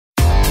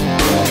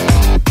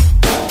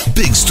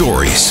Big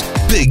stories,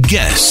 big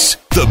guests,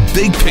 the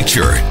big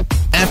picture.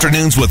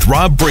 Afternoons with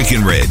Rob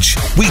Breckenridge.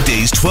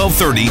 Weekdays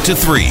 12:30 to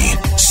 3,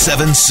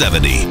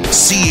 770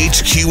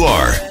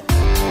 CHQR.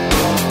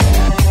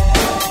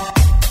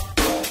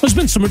 There's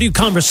been some renewed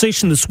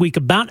conversation this week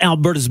about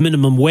Alberta's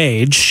minimum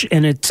wage,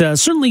 and it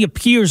certainly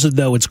appears as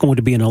though it's going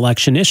to be an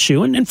election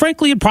issue, and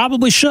frankly, it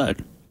probably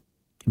should.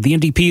 The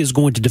NDP is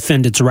going to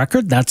defend its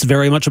record. That's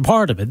very much a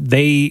part of it.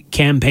 They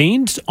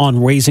campaigned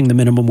on raising the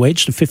minimum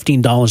wage to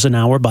 $15 an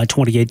hour by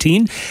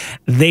 2018.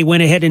 They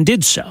went ahead and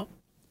did so.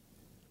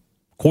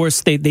 Of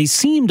course, they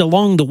seemed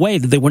along the way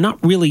that they were not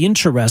really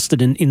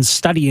interested in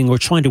studying or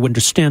trying to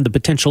understand the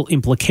potential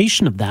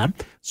implication of that.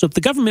 So if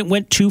the government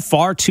went too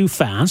far too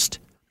fast,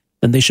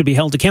 then they should be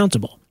held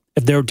accountable.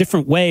 If there are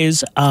different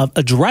ways of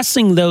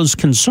addressing those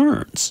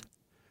concerns,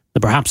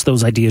 then perhaps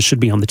those ideas should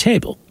be on the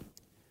table.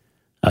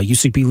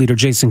 UCP leader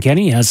Jason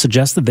Kenney has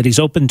suggested that he's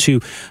open to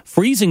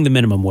freezing the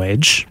minimum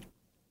wage,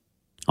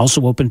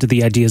 also open to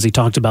the ideas he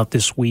talked about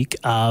this week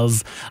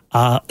of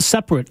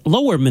separate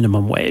lower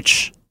minimum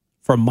wage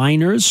for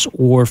minors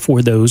or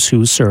for those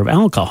who serve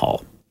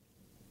alcohol.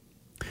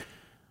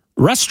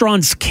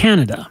 Restaurants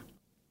Canada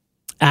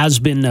has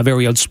been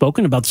very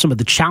outspoken about some of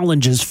the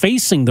challenges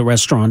facing the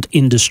restaurant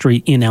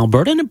industry in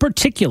Alberta, and in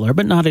particular,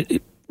 but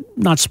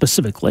not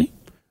specifically,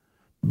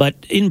 but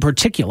in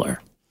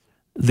particular,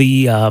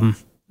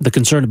 the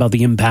concern about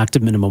the impact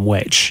of minimum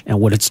wage and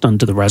what it's done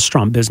to the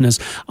restaurant business,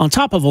 on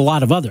top of a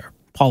lot of other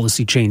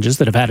policy changes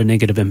that have had a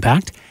negative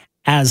impact.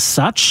 As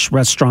such,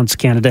 Restaurants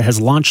Canada has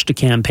launched a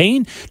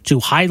campaign to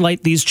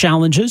highlight these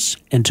challenges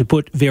and to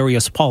put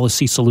various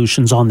policy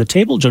solutions on the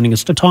table. Joining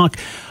us to talk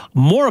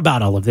more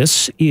about all of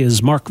this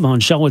is Mark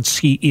von Schellwitz.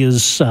 He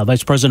is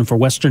Vice President for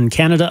Western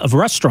Canada of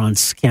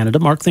Restaurants Canada.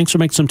 Mark, thanks for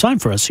making some time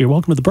for us here.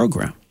 Welcome to the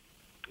program.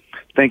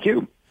 Thank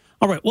you.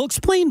 All right. Well,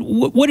 explain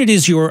what it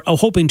is you're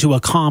hoping to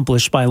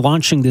accomplish by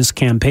launching this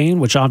campaign,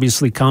 which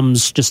obviously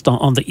comes just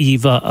on the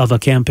eve of a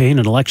campaign,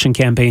 an election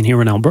campaign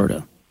here in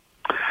Alberta.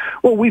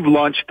 Well, we've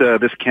launched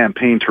this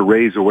campaign to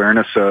raise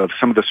awareness of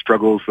some of the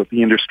struggles that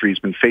the industry has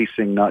been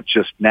facing, not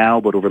just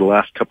now, but over the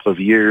last couple of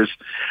years,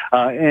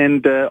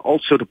 and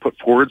also to put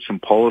forward some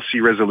policy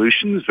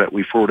resolutions that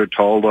we forwarded to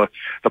all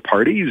the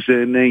parties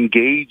and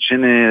engage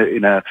in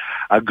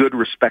a good,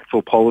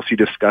 respectful policy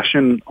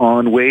discussion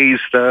on ways,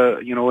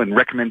 and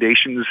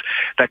recommendations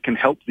that can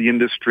help the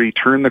industry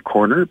turn the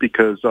corner,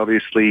 because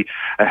obviously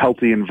a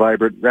healthy and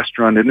vibrant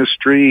restaurant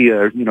industry,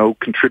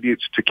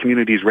 contributes to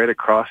communities right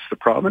across the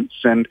province,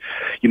 and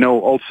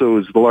also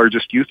is the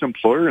largest youth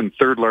employer and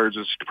third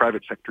largest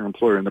private sector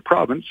employer in the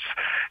province.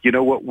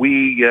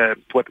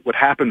 What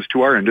happens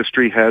to our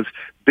industry has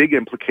big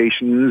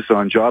implications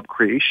on job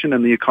creation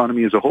and the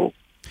economy as a whole.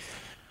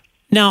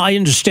 Now, I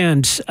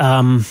understand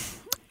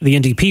the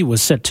NDP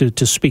was set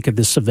to speak at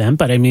this event,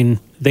 but I mean,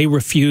 they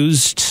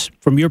refused.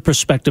 From your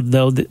perspective,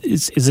 though,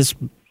 is this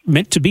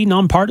meant to be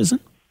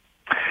nonpartisan?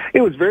 It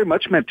was very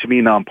much meant to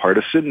be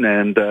nonpartisan,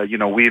 and,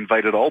 we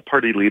invited all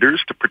party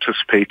leaders to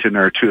participate in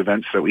our two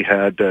events that we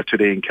had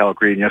today in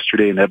Calgary and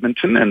yesterday in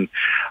Edmonton, and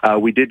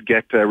we did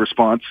get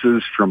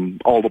responses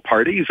from all the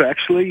parties,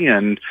 actually,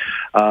 and,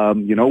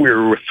 we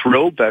were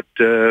thrilled that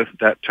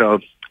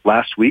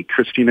last week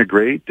Christina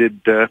Gray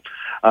did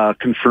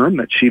confirm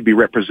that she'd be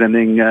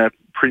representing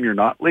Premier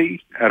Notley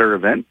at our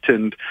event,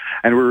 and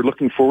we're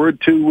looking forward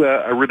to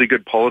a really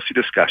good policy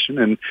discussion.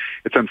 And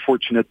it's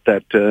unfortunate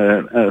that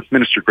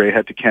Minister Gray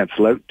had to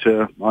cancel out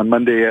on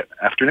Monday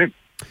afternoon.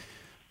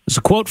 There's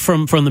a quote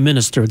from the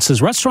minister. It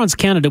says, Restaurants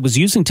Canada was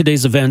using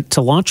today's event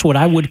to launch what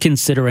I would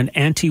consider an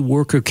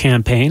anti-worker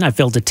campaign. I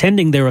felt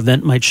attending their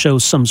event might show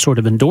some sort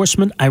of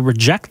endorsement. I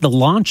reject the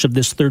launch of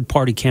this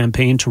third-party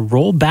campaign to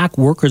roll back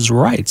workers'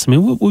 rights. I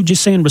mean, what would you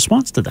say in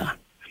response to that?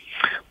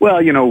 Well,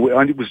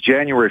 it was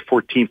January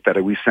 14th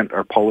that we sent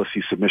our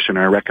policy submission,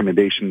 our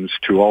recommendations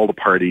to all the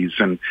parties,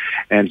 and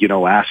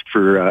asked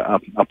for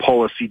a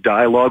policy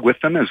dialogue with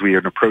them as we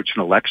approach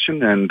an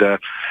election. And,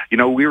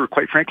 we were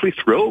quite frankly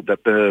thrilled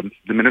that the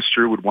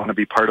minister would want to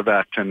be part of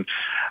that. And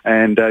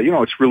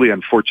it's really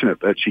unfortunate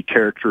that she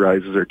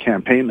characterizes her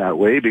campaign that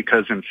way,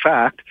 because, in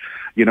fact,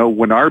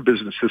 when our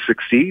businesses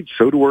succeed,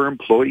 so do our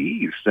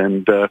employees.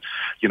 And,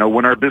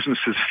 when our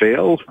businesses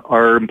fail,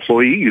 our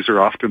employees are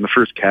often the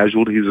first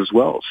casualties as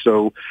well.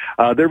 So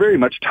they're very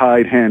much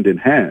tied hand in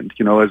hand.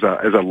 As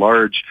a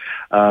large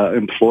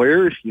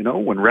employer,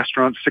 when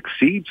restaurants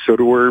succeed, so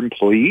do our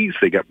employees.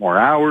 They get more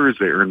hours,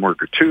 they earn more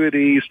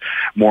gratuities,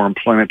 more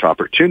employment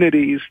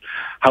opportunities.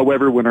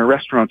 However, when our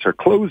restaurants are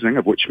closing,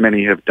 of which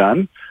many have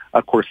done,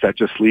 of course, that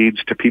just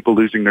leads to people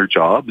losing their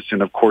jobs.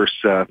 And of course,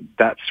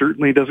 that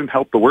certainly doesn't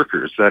help the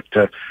workers.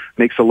 That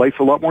makes the life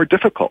a lot more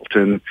difficult.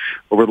 And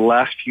over the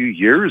last few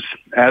years,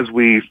 as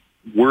we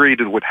worried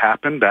it would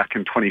happen back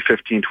in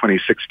 2015,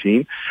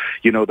 2016,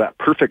 that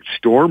perfect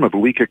storm of a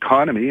weak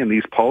economy and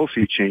these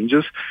policy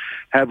changes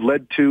have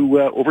led to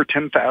over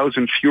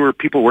 10,000 fewer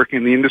people working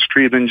in the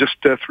industry than just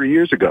 3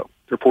 years ago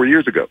or 4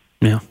 years ago.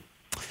 Yeah.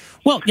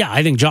 Well, yeah,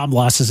 I think job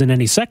losses in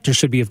any sector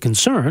should be of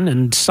concern,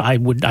 and I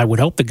would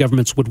hope the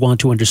governments would want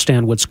to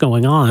understand what's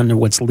going on and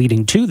what's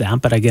leading to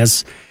that. But I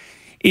guess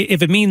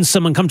if it means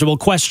some uncomfortable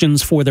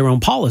questions for their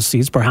own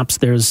policies, perhaps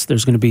there's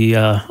going to be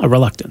a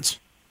reluctance.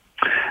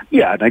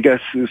 Yeah, and I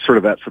guess sort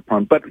of that's the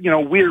point. But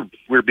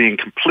we're being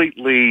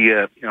completely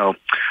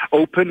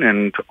open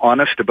and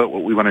honest about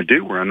what we want to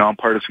do. We're a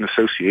nonpartisan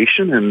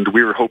association, and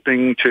we were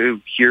hoping to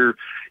hear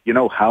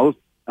how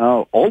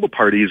all the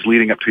parties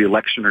leading up to the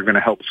election are going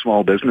to help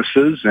small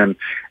businesses and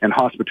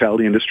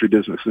hospitality industry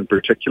business in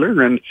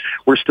particular. And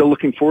we're still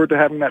looking forward to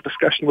having that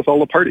discussion with all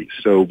the parties.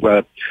 So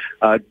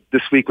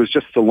this week was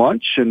just the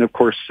launch. And of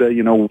course,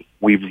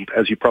 we've,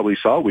 as you probably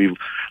saw, we've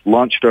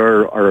launched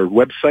our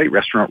website,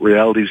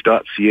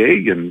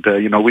 restaurantrealities.ca.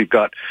 And, we've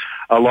got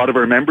a lot of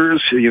our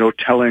members,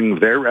 telling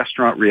their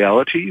restaurant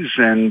realities.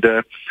 And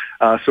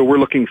so we're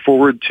looking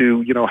forward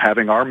to,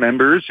 having our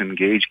members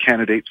engage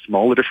candidates from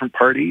all the different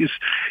parties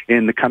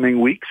in the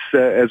coming weeks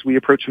as we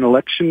approach an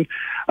election.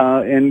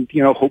 And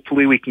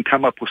hopefully we can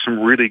come up with some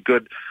really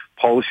good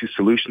policy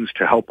solutions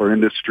to help our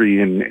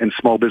industry and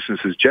small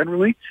businesses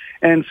generally,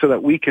 and so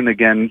that we can,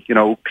 again,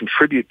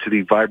 contribute to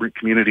the vibrant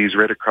communities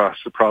right across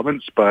the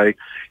province by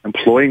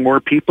employing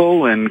more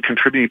people and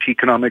contributing to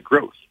economic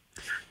growth.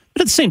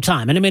 But at the same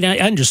time, and I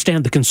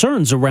understand the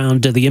concerns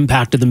around the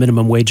impact of the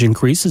minimum wage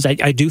increases.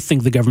 I do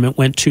think the government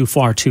went too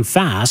far too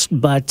fast,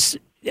 but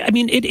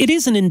it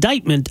is an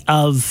indictment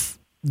of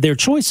their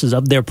choices,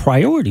 of their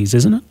priorities,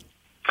 isn't it?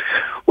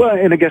 Well,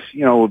 and I guess,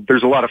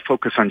 there's a lot of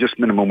focus on just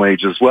minimum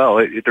wage as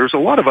well. There's a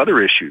lot of other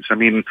issues.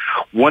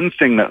 One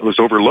thing that was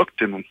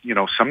overlooked, and,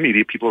 some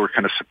media people were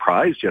kind of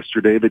surprised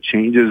yesterday, the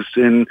changes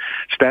in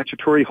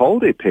statutory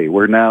holiday pay,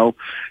 where now,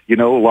 a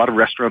lot of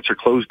restaurants are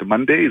closed on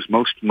Mondays.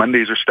 Most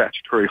Mondays are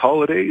statutory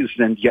holidays,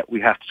 and yet we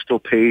have to still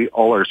pay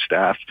all our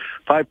staff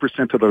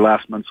 5% of their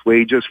last month's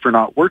wages for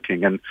not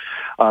working. And,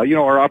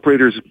 our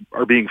operators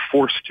are being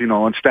forced,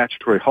 on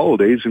statutory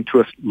holidays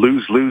into a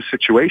lose-lose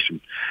situation.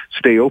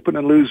 Stay open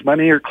and lose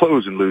money, or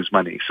close and lose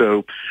money.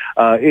 So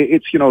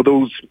it's,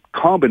 those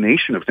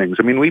combination of things.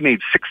 We made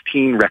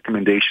 16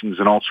 recommendations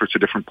in all sorts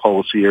of different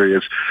policy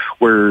areas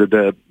where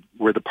the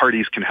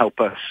parties can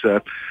help us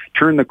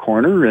turn the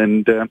corner.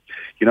 And,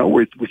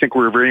 we think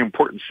we're a very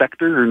important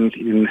sector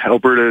in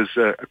Alberta's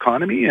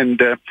economy.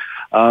 And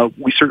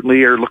we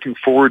certainly are looking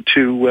forward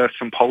to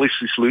some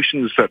policy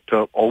solutions that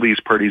all these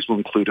parties will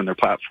include in their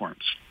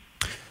platforms.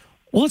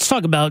 Well, let's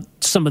talk about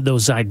some of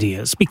those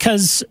ideas,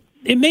 because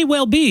it may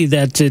well be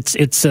that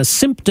it's a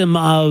symptom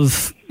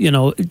of,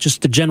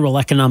 just the general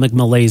economic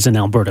malaise in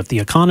Alberta. If the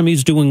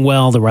economy's doing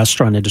well, the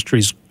restaurant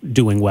industry's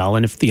doing well.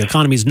 And if the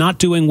economy's not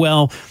doing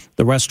well,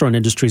 the restaurant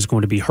industry is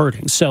going to be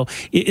hurting. So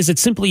is it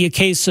simply a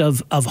case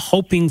of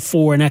hoping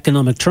for an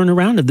economic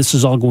turnaround, and this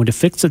is all going to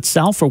fix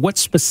itself? Or what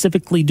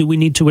specifically do we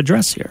need to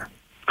address here?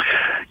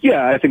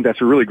 Yeah, I think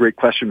that's a really great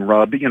question,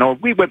 Rob.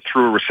 We went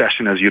through a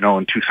recession, as you know,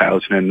 in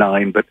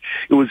 2009, but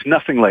it was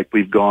nothing like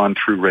we've gone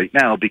through right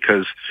now,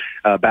 because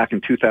back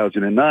in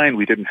 2009,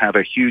 we didn't have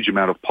a huge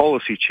amount of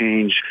policy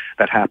change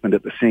that happened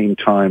at the same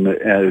time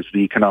as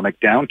the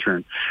economic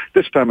downturn.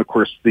 This time, of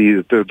course,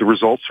 the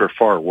results are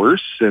far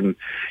worse. And,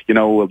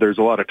 there's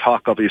a lot of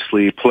talk,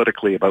 obviously,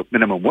 politically about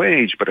minimum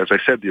wage. But as I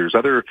said, there's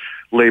other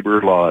labor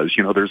laws.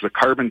 There's a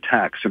carbon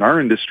tax in our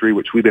industry,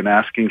 which we've been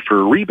asking for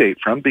a rebate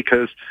from,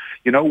 because,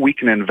 we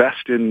can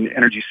invest in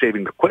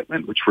energy-saving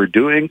equipment, which we're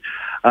doing.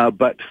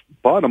 But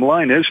bottom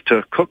line is,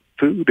 to cook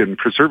food and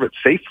preserve it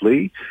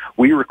safely,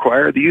 we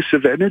require the use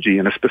of energy,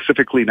 and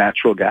specifically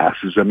natural gas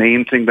is the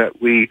main thing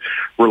that we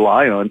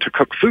rely on to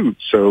cook food.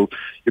 So,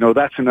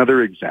 that's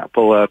another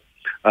example.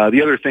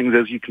 The other things,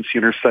 as you can see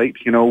on our site,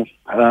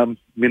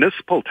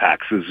 municipal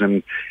taxes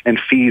and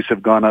fees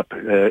have gone up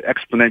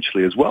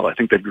exponentially as well. I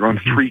think they've grown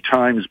 3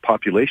 times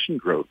population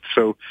growth.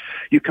 So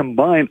you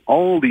combine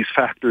all these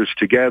factors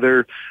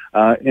together,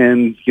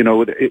 and,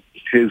 it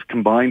is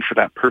combined for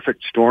that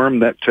perfect storm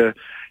that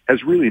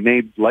has really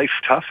made life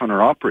tough on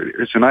our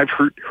operators. And I've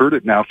heard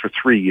it now for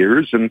 3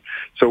 years. And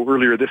so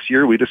earlier this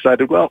year, we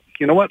decided, well,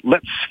 you know what,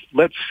 let's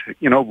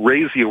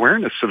raise the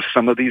awareness of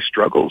some of these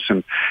struggles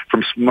and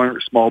from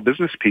small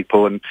business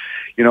people. And,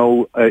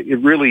 it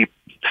really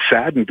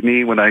saddened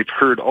me when I've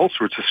heard all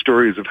sorts of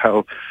stories of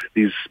how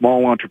these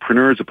small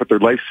entrepreneurs have put their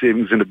life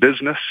savings into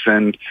business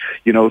and,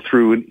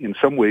 through, in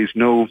some ways,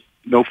 no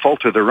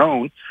fault of their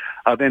own,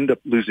 end up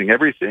losing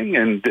everything.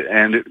 And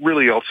it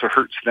really also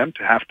hurts them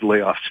to have to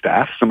lay off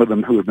staff, some of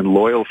them who have been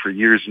loyal for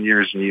years and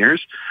years and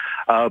years,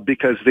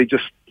 because they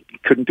just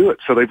couldn't do it.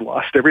 So they've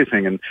lost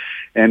everything.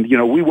 And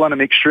we want to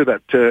make sure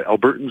that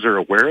Albertans are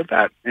aware of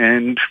that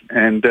and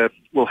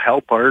will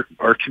help our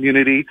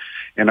community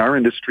and our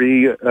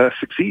industry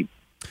succeed.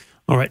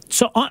 All right.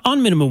 So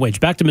on minimum wage,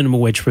 back to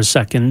minimum wage for a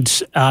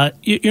second.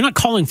 You're not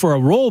calling for a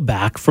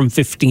rollback from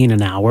 $15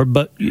 an hour,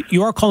 but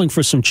you are calling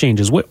for some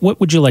changes. What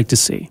would you like to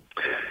see?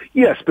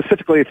 Yeah,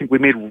 specifically, I think we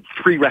made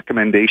 3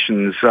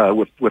 recommendations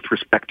with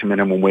respect to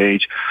minimum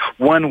wage.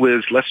 One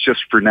was, let's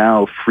just for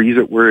now freeze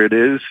it where it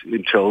is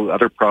until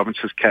other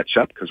provinces catch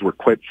up, because we're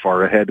quite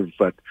far ahead of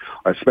what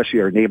especially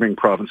our neighboring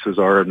provinces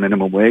are at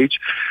minimum wage.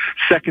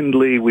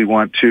 Secondly, we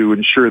want to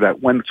ensure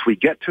that once we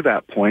get to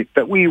that point,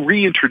 that we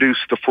reintroduce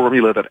the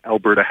formula that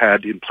Alberta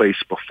had in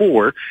place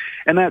before,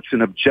 and that's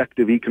an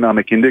objective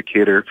economic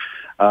indicator,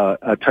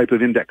 a type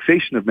of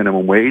indexation of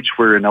minimum wage,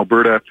 where in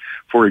Alberta,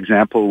 for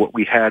example, what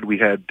we had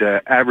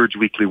average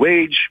weekly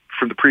wage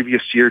from the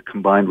previous year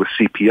combined with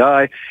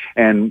CPI,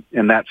 and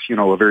that's,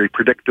 a very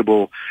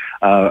predictable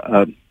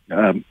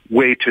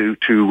way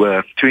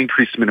to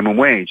increase minimum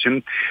wage.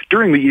 And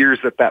during the years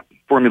that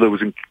formula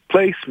was in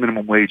place,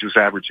 minimum wage was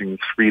averaging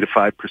 3 to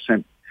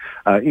 5%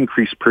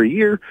 increase per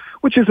year,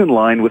 which is in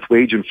line with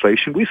wage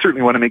inflation. We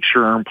certainly want to make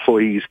sure our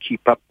employees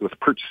keep up with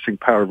purchasing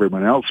power of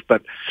everyone else,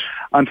 but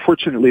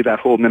unfortunately that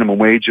whole minimum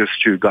wage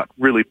issue got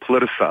really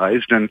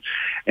politicized, and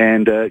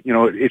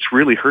it's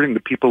really hurting the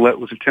people that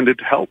was intended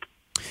to help.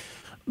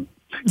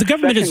 The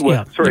government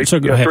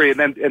Sorry,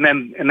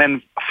 and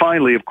then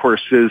finally, of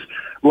course, is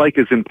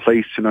in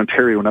place in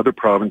Ontario and other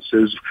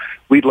provinces.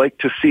 We'd like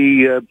to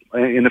see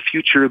in the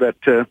future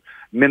that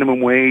minimum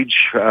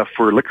wage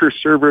for liquor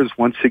servers,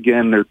 once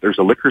again, there's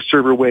a liquor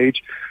server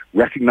wage,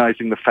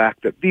 recognizing the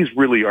fact that these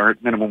really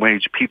aren't minimum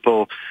wage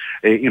people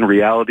in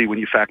reality when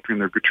you factor in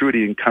their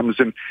gratuity incomes.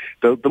 And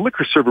the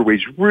liquor server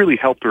wage really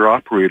helped their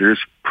operators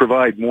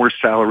provide more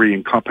salary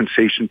and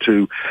compensation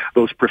to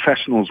those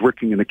professionals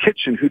working in the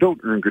kitchen who don't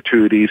earn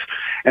gratuities.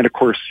 And of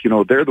course,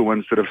 they're the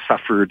ones that have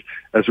suffered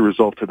as a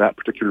result of that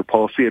particular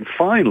policy. And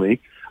finally,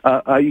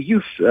 a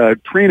youth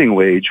training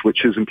wage,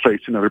 which is in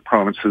place in other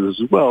provinces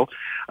as well,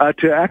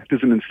 to act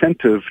as an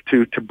incentive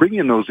to bring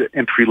in those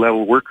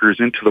entry-level workers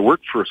into the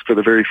workforce for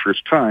the very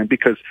first time,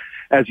 because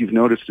as you've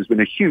noticed, there's been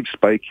a huge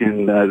spike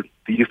in the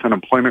youth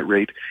unemployment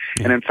rate.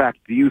 And in fact,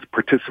 the youth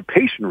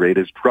participation rate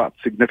has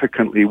dropped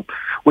significantly,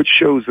 which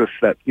shows us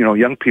that,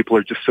 young people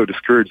are just so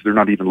discouraged they're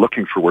not even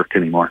looking for work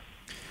anymore.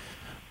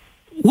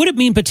 Would it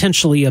mean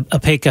potentially a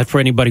pay cut for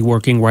anybody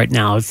working right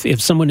now? If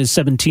someone is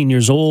 17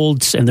 years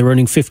old and they're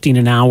earning $15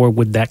 an hour,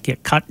 would that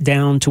get cut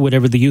down to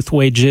whatever the youth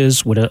wage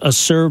is? Would a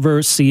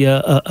server see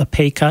a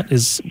pay cut?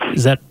 Is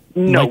that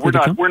no?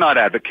 We're not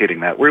advocating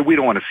that. We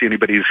don't want to see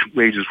anybody's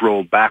wages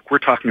rolled back. We're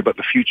talking about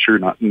the future,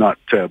 not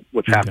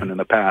what's happened in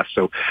the past.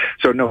 So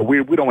no,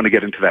 we don't want to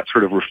get into that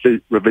sort of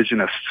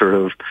revisionist sort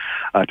of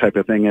type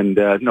of thing. And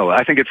no,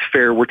 I think it's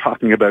fair. We're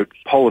talking about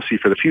policy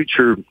for the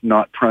future,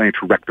 not trying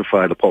to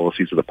rectify the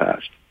policies of the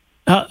past.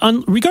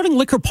 Regarding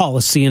liquor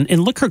policy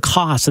and liquor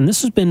costs, and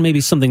this has been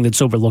maybe something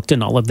that's overlooked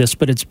in all of this,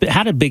 but it's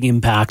had a big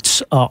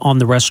impact on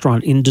the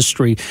restaurant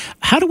industry.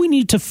 How do we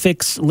need to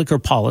fix liquor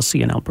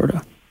policy in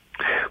Alberta?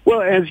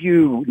 Well, as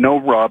you know,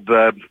 Rob,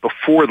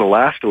 before the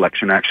last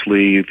election,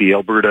 actually, the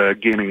Alberta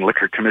Gaming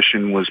Liquor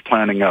Commission was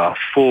planning a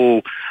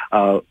full,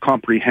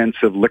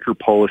 comprehensive liquor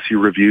policy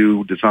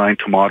review designed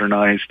to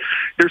modernize.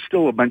 There's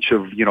still a bunch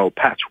of,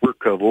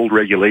 patchwork of old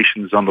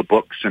regulations on the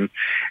books,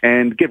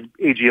 and give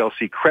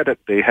AGLC credit,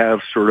 they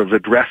have sort of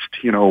addressed,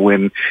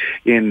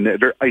 in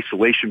their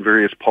isolation,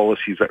 various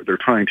policies that they're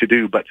trying to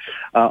do. But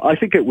I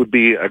think it would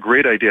be a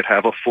great idea to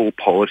have a full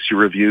policy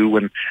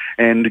review,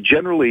 and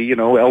generally,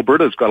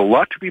 Alberta's got a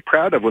lot to be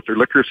proud of with their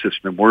liquor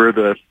system.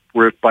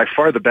 We're by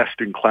far the best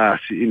in class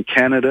in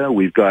Canada.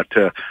 We've got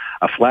a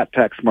flat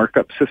tax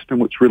markup system,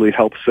 which really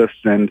helps us,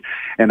 and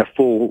a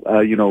full,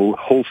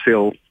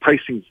 wholesale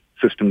pricing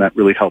system that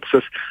really helps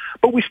us.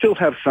 But we still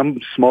have some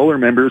smaller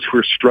members who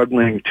are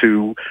struggling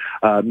to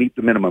meet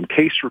the minimum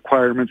case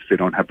requirements. They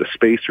don't have the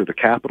space or the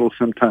capital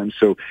sometimes.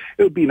 So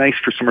it would be nice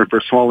for some of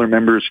our smaller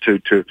members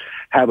to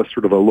have a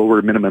sort of a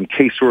lower minimum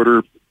case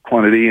order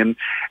quantity. And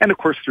of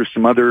course, there's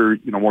some other,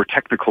 more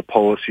technical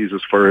policies as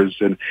far as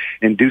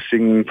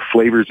inducing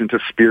flavors into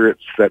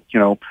spirits that,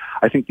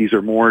 I think these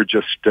are more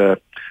just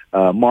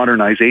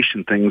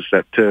modernization things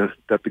that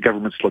the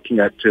government's looking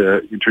at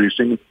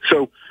introducing.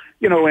 So,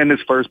 and as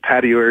far as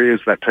patio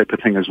areas, that type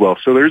of thing as well.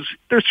 So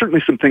there's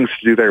certainly some things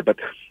to do there, but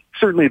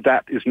certainly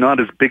that is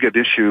not as big an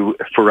issue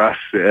for us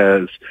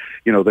as,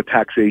 the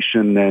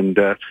taxation and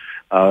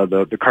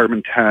the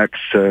carbon tax,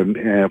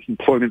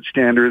 employment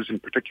standards, in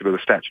particular the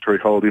statutory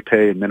holiday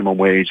pay and minimum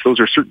wage. Those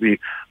are certainly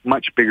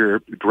much bigger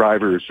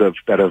drivers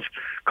that have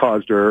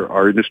caused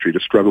our industry to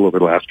struggle over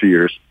the last few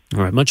years.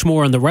 All right, much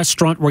more on the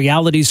Restaurant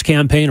Realities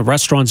campaign of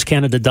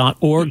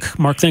restaurantscanada.org.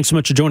 Mark, thanks so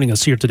much for joining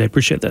us here today.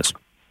 Appreciate this.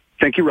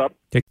 Thank you, Rob.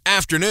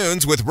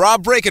 Afternoons with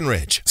Rob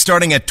Breckenridge,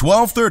 starting at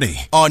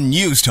 12:30 on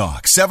News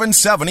Talk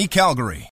 770 Calgary.